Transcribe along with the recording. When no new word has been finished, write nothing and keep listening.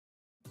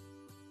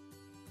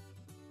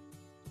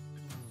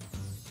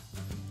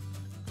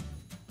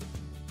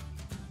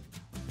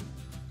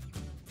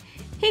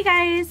Hey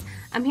guys,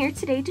 I'm here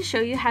today to show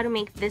you how to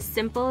make this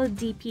simple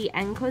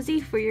DPN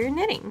Cozie for your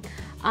knitting.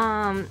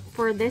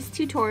 For this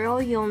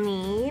tutorial you'll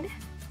need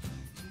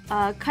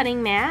a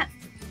cutting mat,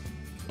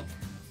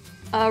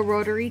 a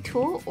rotary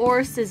tool,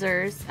 or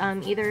scissors,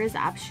 either is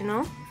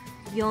optional.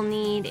 You'll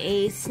need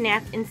a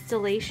snap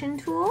installation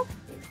tool,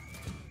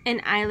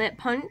 an eyelet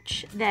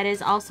punch that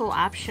is also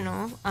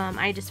optional.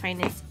 I just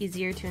find it's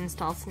easier to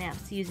install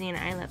snaps using an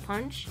eyelet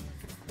punch.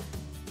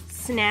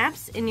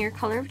 Snaps in your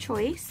color of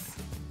choice,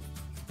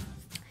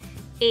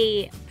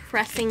 a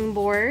pressing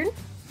board,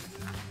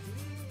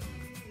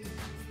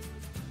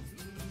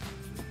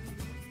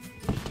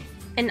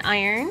 an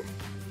iron,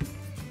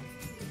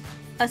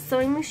 a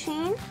sewing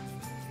machine,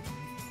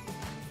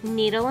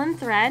 needle and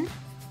thread,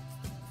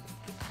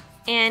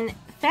 and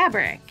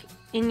fabric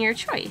in your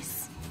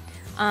choice.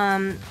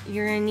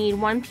 You're going to need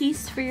one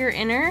piece for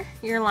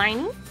your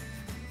lining,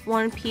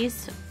 one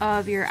piece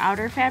of your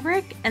outer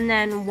fabric, and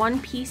then one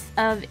piece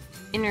of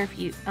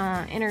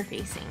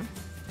interfacing.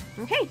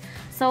 Okay,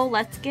 so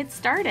let's get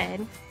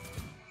started.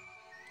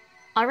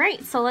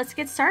 Alright, so let's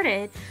get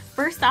started.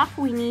 First off,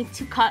 we need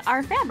to cut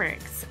our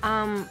fabrics.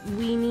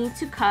 We need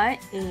to cut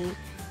a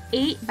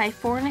 8 by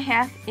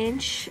 4.5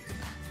 inch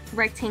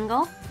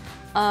rectangle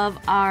of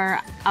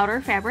our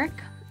outer fabric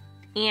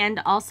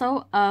and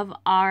also of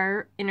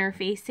our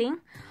interfacing.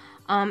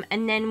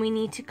 And then we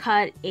need to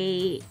cut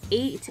a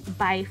 8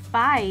 by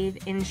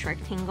 5 inch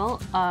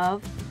rectangle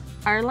of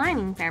our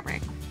lining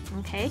fabric.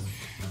 Okay,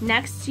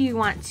 next you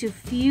want to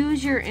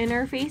fuse your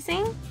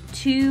interfacing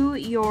to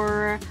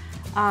your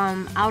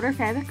outer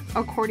fabric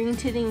according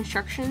to the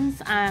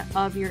instructions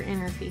of your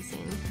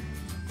interfacing.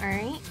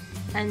 Alright,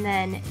 and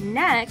then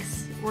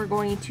next we're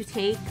going to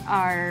take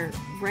our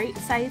right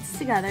sides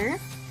together.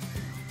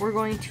 We're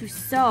going to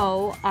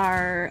sew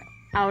our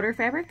outer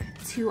fabric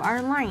to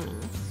our lining.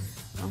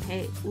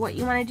 Okay, what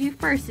you want to do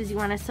first is you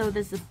want to sew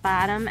this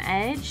bottom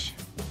edge.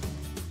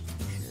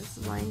 Make sure this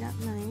is lined up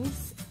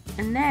nice.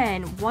 And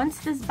then once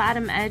this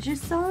bottom edge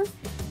is sewn,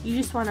 you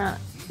just want to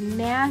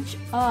match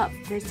up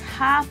the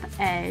top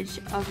edge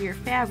of your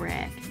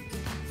fabric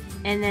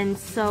and then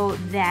sew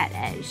that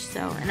edge.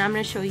 And I'm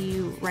going to show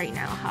you right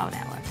now how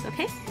that looks.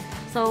 Okay,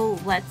 so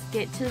let's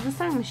get to the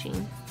sewing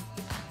machine.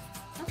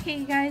 Okay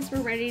you guys,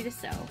 we're ready to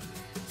sew.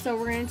 So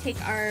we're going to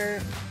take our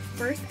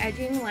first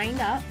edging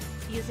lined up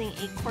using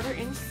a 1/4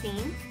 inch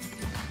seam.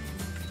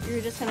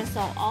 You're just going to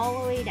sew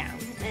all the way down,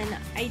 and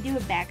I do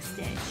a back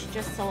stitch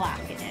just to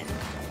lock it in.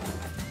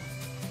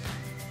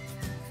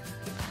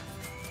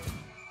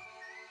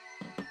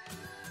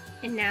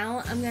 And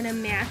now I'm going to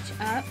match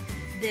up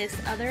this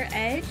other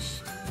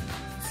edge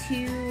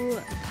to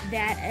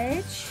that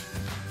edge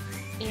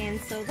and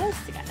sew those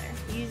together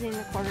using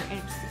the 1/4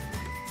 inch seam.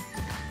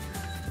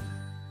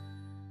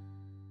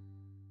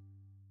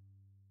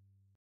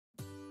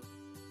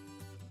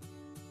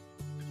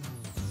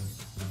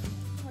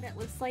 What it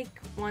looks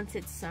like once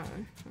it's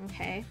sewn.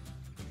 Okay,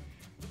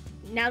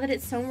 now that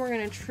it's sewn, we're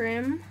going to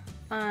trim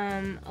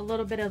a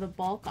little bit of the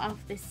bulk off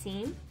the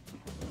seam.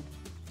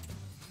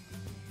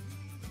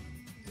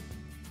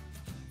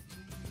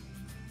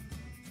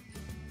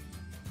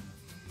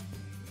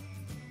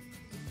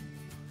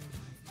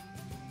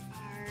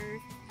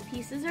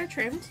 Pieces are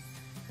trimmed.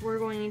 We're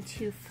going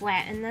to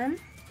flatten them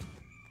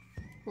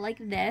like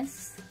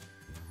this,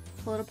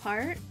 pull it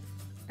apart,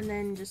 and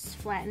then just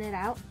flatten it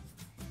out.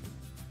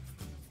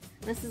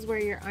 This is where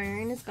your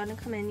iron is going to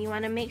come in. You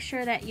want to make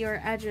sure that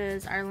your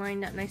edges are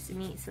lined up nice and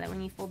neat so that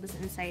when you fold this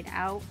inside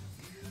out,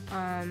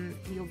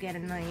 you'll get a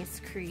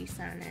nice crease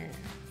on it.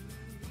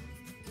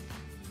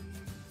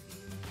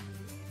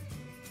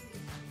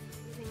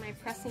 Using my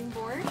pressing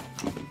board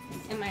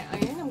and my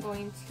iron, I'm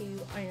going to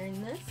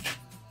iron this.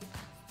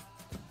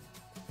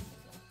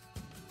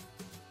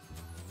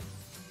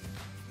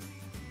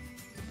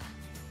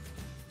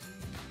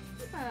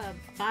 A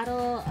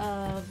bottle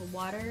of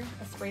water,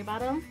 a spray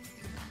bottle,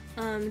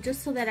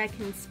 just so that I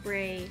can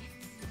spray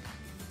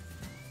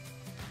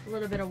a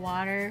little bit of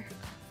water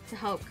to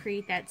help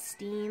create that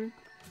steam.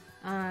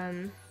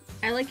 I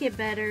like it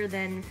better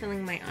than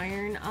filling my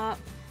iron up,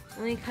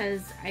 only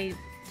because I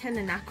tend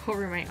to knock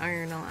over my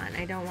iron a lot.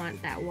 I don't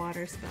want that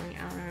water spilling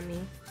out on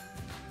me.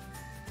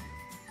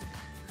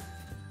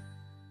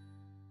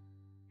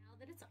 Now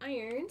that it's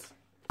ironed,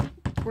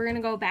 we're going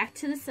to go back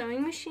to the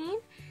sewing machine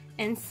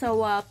and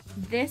sew up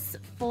this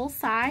full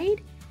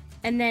side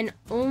and then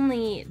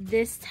only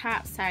this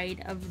top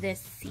side of this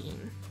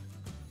seam.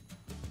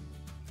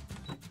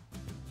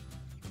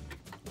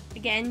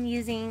 Again,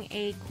 using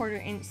a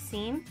 1/4 inch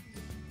seam.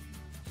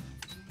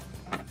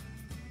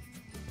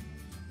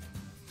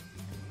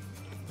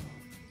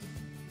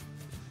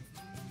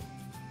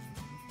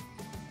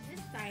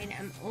 This side,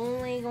 I'm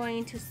only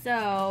going to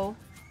sew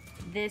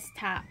this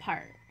top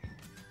part.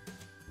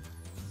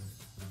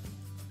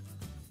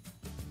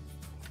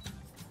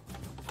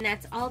 And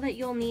that's all that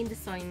you'll need the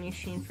sewing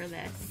machine for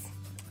this.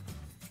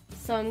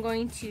 So I'm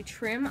going to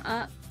trim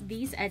up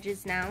these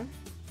edges now.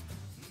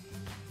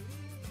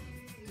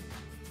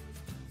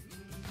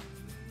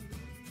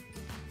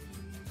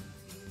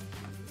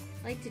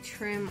 I like to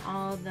trim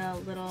all the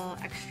little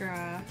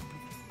extra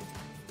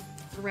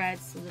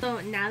threads. So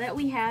now that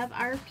we have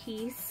our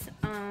piece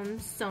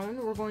sewn,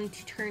 we're going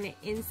to turn it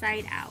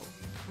inside out,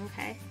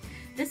 okay?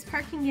 This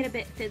part can get a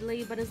bit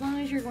fiddly, but as long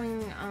as you're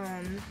going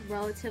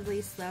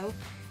relatively slow,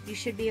 you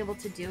should be able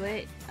to do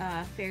it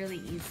fairly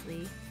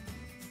easily.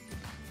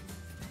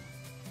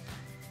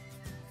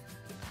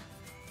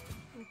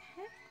 Okay.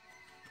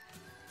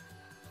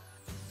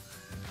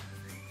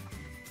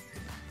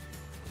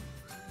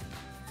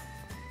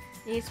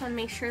 You just want to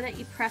make sure that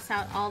you press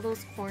out all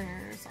those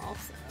corners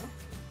also.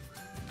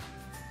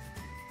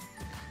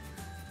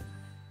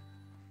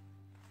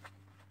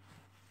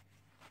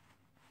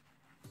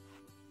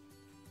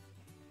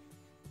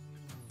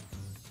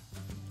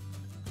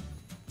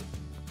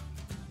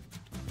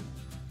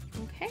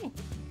 Okay.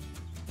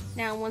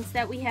 Now once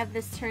that we have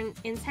this turned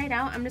inside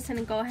out, I'm just going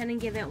to go ahead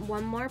and give it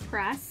one more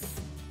press.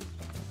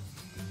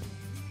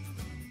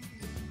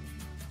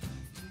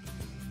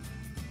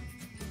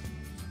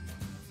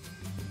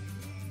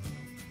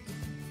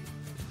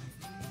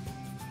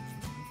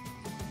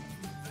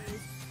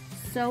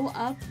 Sew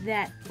up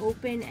that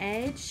open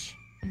edge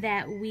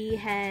that we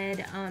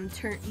had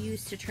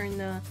used to turn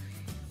the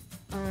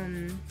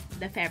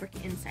fabric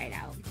inside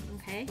out.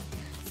 Okay,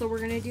 so we're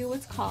gonna do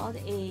what's called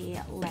a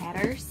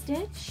ladder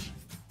stitch.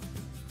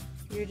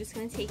 You're just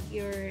gonna take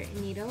your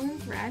needle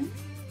and thread,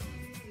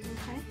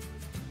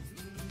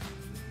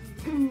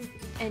 okay,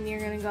 and you're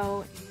gonna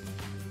go.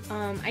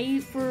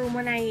 For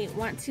when I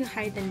want to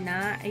hide the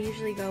knot, I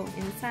usually go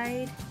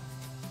inside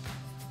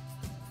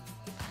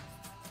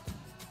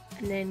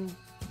and then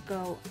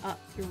go up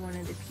through one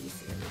of the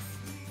pieces,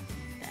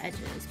 the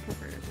edges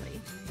preferably.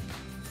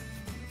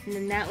 And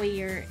then that way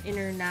your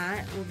inner knot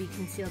will be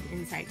concealed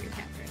inside your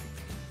fabric.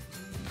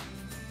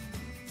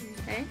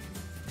 Okay?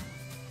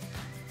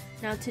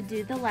 Now to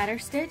do the ladder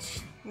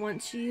stitch,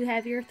 once you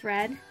have your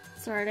thread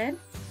sorted,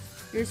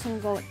 you're just going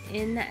to go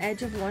in the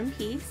edge of one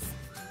piece,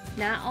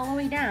 not all the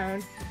way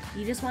down.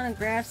 You just want to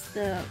grasp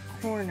the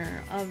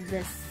corner of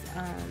this,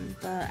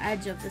 the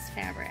edge of this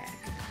fabric.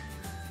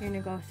 You're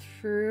going to go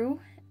through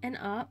and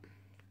up,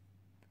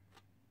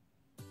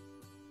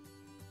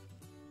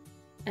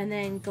 and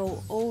then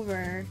go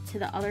over to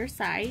the other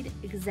side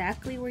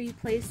exactly where you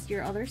placed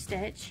your other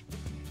stitch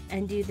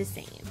and do the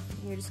same.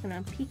 You're just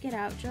going to peek it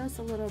out just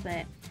a little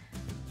bit.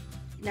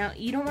 Now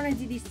you don't want to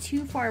do these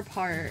too far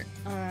apart,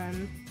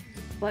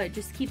 but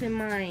just keep in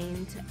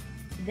mind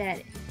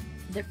that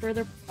the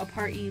further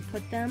apart you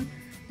put them,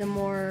 the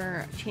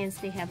more chance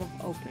they have of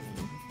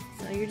opening.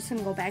 So you're just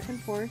going to go back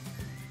and forth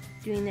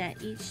doing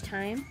that each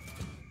time.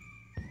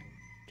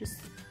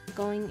 Just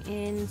going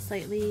in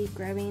slightly,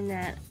 grabbing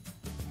that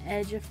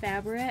edge of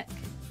fabric,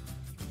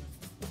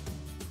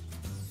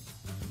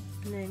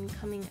 and then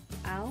coming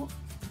out.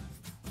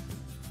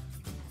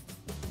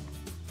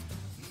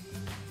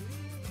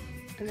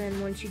 And then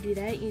once you do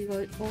that, you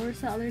go over to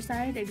the other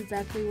side,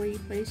 exactly where you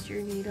placed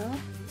your needle,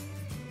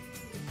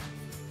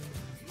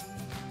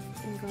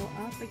 and go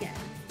up again,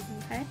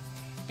 okay?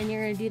 And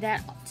you're going to do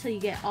that till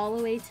you get all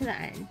the way to the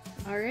end,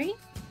 alright?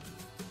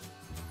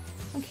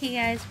 Okay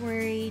guys,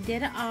 we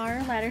did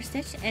our ladder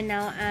stitch, and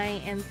now I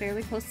am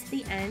fairly close to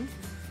the end.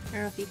 I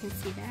don't know if you can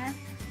see that.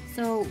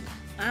 So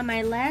on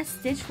my last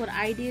stitch, what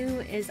I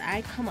do is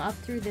I come up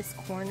through this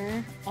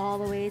corner all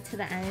the way to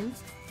the end.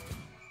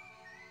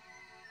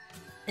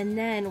 And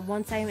then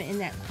once I'm in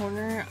that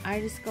corner, I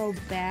just go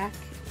back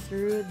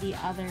through the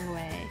other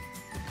way.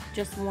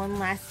 Just one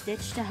last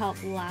stitch to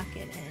help lock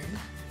it in.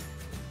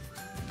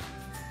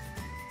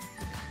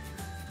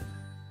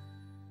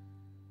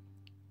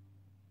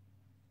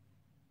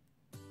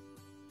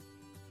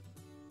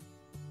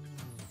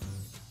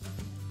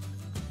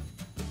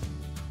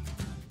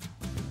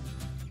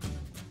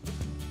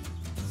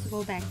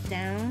 Go back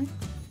down,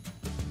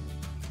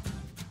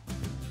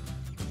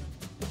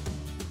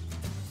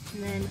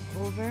 and then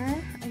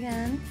over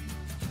again,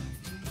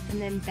 and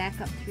then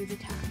back up through the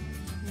top.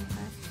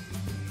 Okay.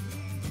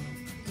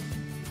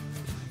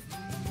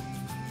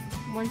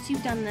 Once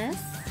you've done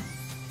this,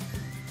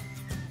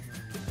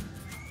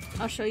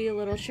 I'll show you a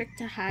little trick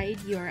to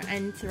hide your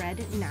end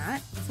thread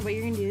knot. So what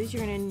you're going to do is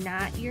you're going to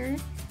knot your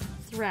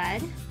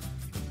thread,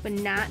 but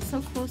not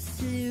so close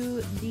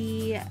to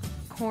the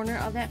corner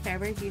of that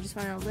fabric. You just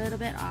want it a little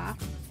bit off,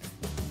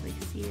 so you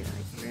can see it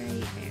like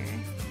right there.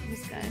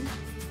 That's good.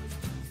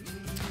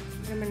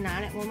 I'm gonna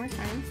knot it one more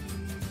time.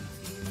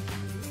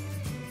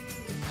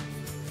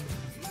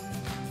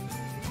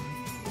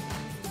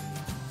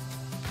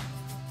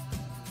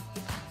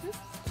 Oops,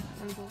 that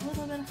one's a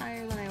little bit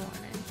higher than I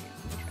wanted.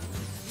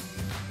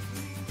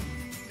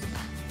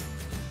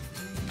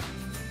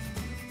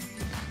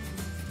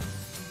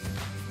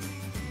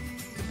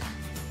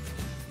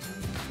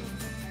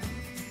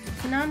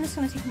 Now I'm just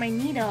going to take my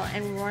needle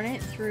and run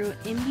it through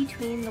in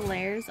between the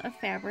layers of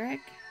fabric.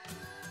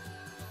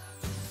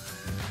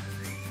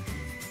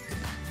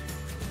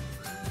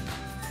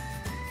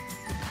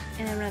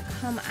 And I'm going to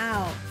come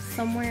out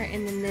somewhere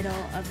in the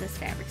middle of this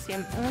fabric. See,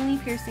 I'm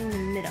only piercing the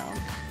middle.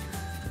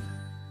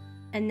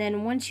 And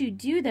then once you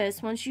do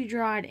this, once you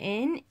draw it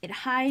in, it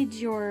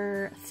hides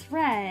your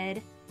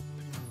thread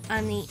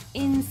on the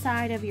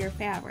inside of your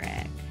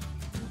fabric.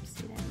 Oops,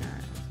 see that knot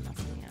is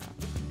messing me up.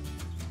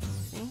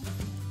 See?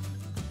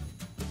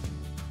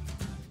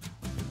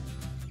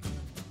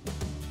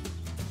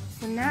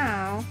 So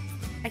now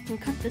I can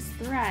cut this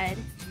thread,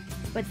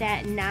 but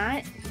that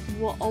knot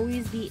will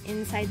always be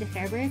inside the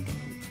fabric,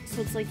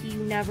 so it's like you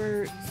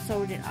never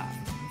sewed it up.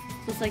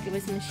 So it's like it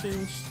was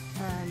machine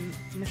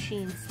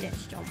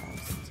stitched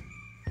almost.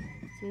 So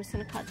I'm just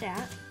going to cut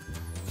that.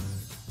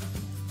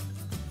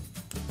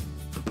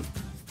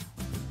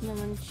 And then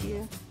once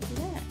you do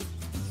that,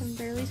 you can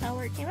barely tell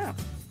where it came out.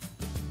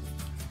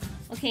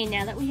 Okay,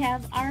 now that we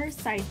have our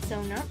side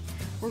sewn up,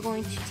 we're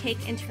going to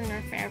take and turn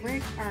our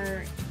fabric,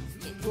 our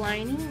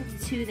lining,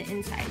 to the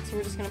inside. So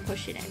we're just going to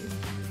push it in.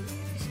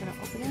 Just going to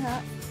open it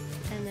up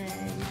and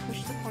then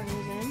push the corners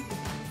in.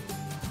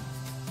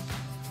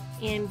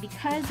 And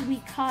because we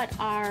cut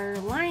our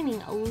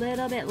lining a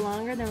little bit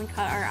longer than we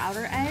cut our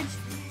outer edge,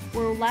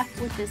 we're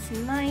left with this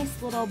nice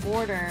little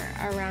border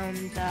around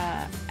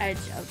the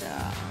edge of the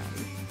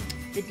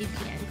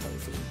DPN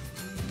Cozie.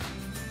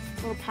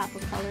 A little pop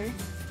of color.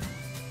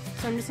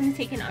 So I'm just going to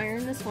take and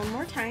iron this one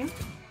more time.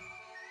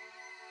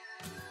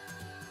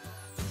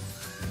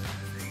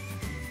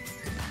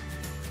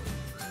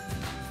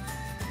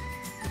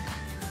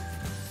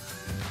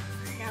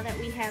 Now that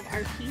we have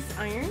our piece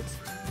ironed,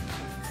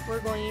 we're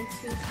going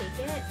to take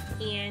it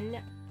and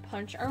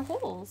punch our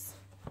holes.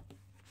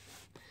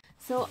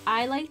 So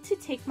I like to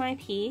take my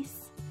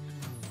piece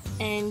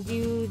and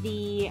do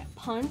the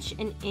punch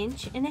 1.5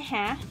 inches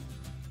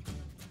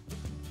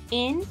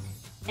in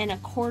and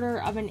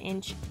 1/4 of an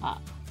inch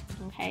up.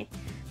 Okay,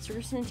 so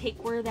we're just going to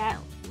take where that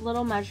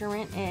little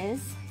measurement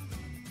is.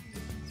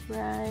 It's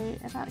right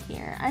about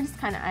here. I just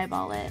kind of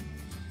eyeball it.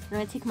 I'm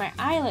going to take my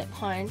eyelet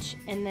punch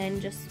and then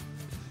just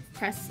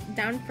press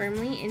down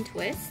firmly and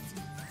twist.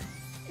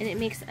 And it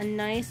makes a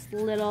nice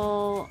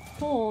little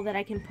hole that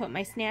I can put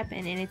my snap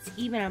in, and it's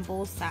even on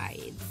both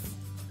sides.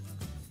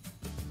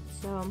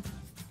 So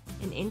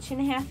 1.5 inches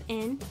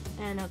in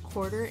and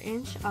 1/4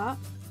 inch up,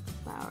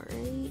 about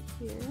right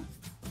here.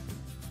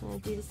 I'm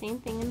going to do the same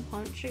thing and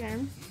punch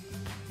again.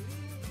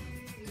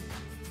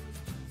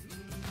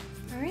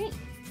 Alright,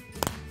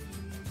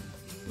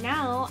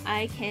 now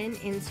I can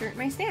insert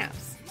my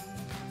snaps.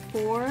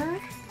 4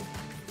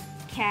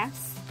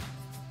 caps.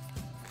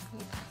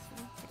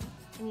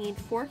 I need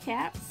 4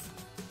 caps.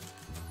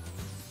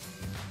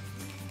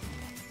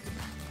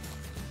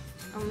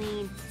 I'll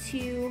need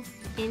 2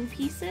 in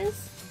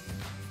pieces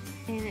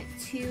and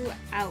 2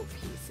 out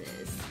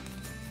pieces. I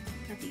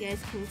don't know if you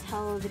guys can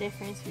tell the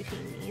difference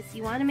between these.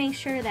 You want to make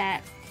sure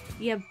that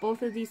you have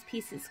both of these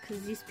pieces,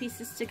 because these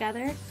pieces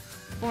together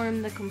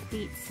form the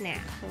complete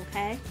snap,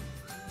 okay?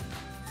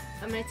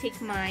 I'm going to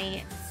take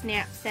my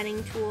snap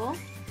setting tool.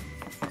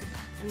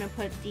 I'm going to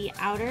put the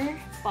outer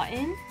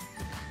button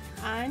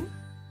on.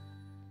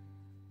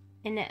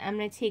 And then I'm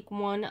going to take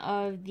one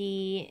of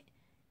the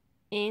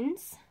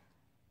ends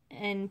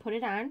and put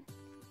it on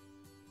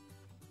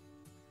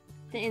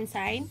the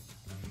inside.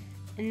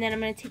 And then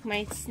I'm going to take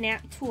my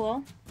snap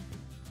tool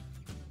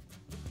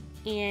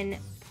and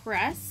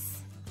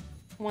press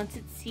once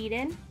it's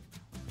seated.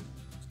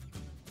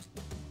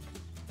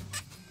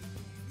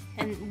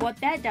 And what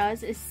that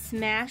does is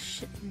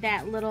smash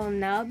that little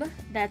nub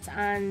that's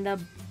on the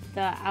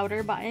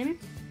outer button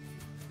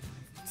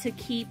to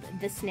keep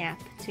the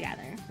snap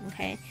together,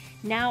 okay?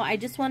 Now I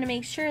just want to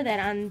make sure that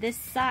on this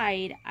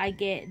side I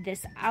get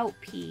this out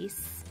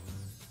piece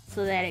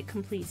so that it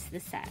completes the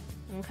set,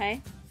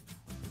 okay?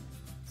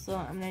 So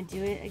I'm going to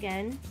do it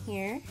again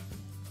here.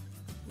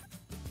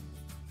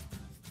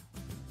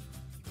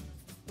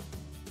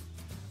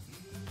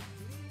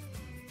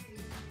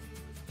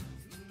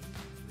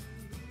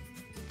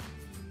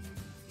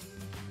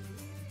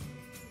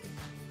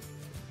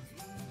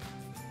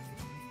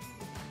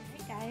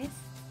 Alright guys,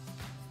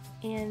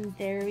 and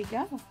there we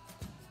go.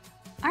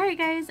 Alright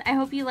guys, I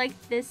hope you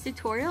liked this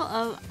tutorial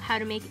of how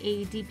to make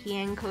a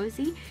DPN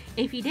cozy.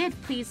 If you did,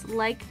 please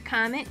like,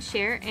 comment,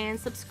 share, and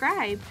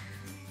subscribe.